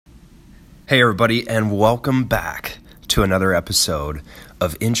Hey everybody, and welcome back to another episode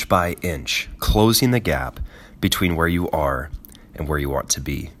of Inch by Inch, closing the gap between where you are and where you want to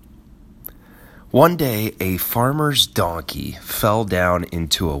be. One day, a farmer's donkey fell down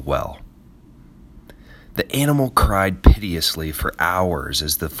into a well. The animal cried piteously for hours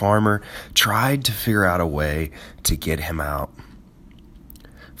as the farmer tried to figure out a way to get him out.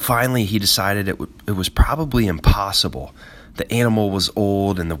 Finally, he decided it was probably impossible. The animal was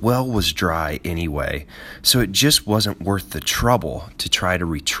old and the well was dry anyway, so it just wasn't worth the trouble to try to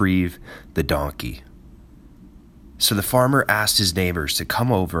retrieve the donkey. So the farmer asked his neighbors to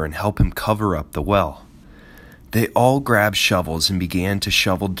come over and help him cover up the well. They all grabbed shovels and began to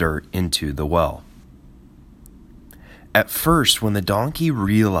shovel dirt into the well. At first, when the donkey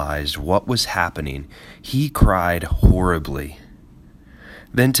realized what was happening, he cried horribly.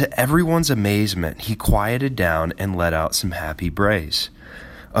 Then, to everyone's amazement, he quieted down and let out some happy brays.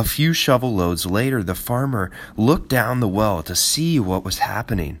 A few shovel loads later, the farmer looked down the well to see what was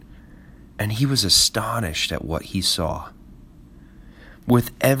happening, and he was astonished at what he saw.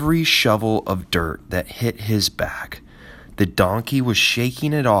 With every shovel of dirt that hit his back, the donkey was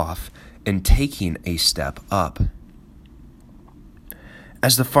shaking it off and taking a step up.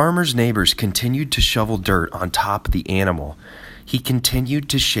 As the farmer's neighbors continued to shovel dirt on top of the animal, he continued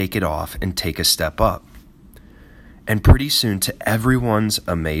to shake it off and take a step up. And pretty soon, to everyone's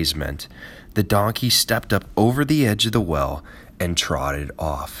amazement, the donkey stepped up over the edge of the well and trotted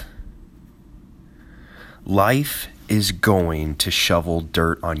off. Life is going to shovel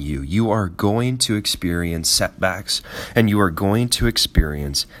dirt on you. You are going to experience setbacks, and you are going to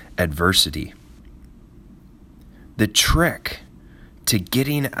experience adversity. The trick to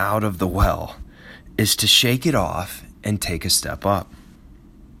getting out of the well is to shake it off and take a step up.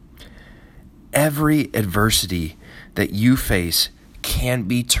 Every adversity that you face can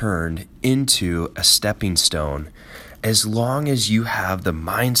be turned into a stepping stone as long as you have the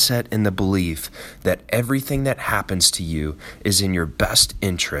mindset and the belief that everything that happens to you is in your best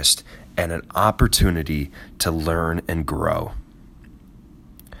interest and an opportunity to learn and grow.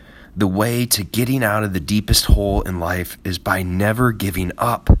 The way to getting out of the deepest hole in life is by never giving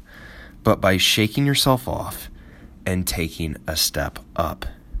up, but by shaking yourself off and taking a step up.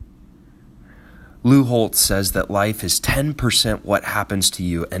 Lou Holtz says that life is 10% what happens to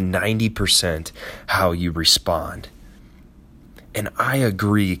you and 90% how you respond. And I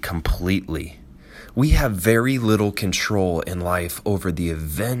agree completely. We have very little control in life over the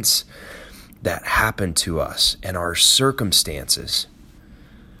events that happen to us and our circumstances.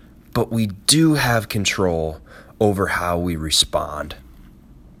 But we do have control over how we respond.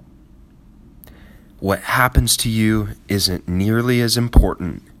 What happens to you isn't nearly as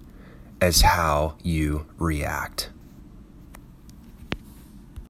important as how you react.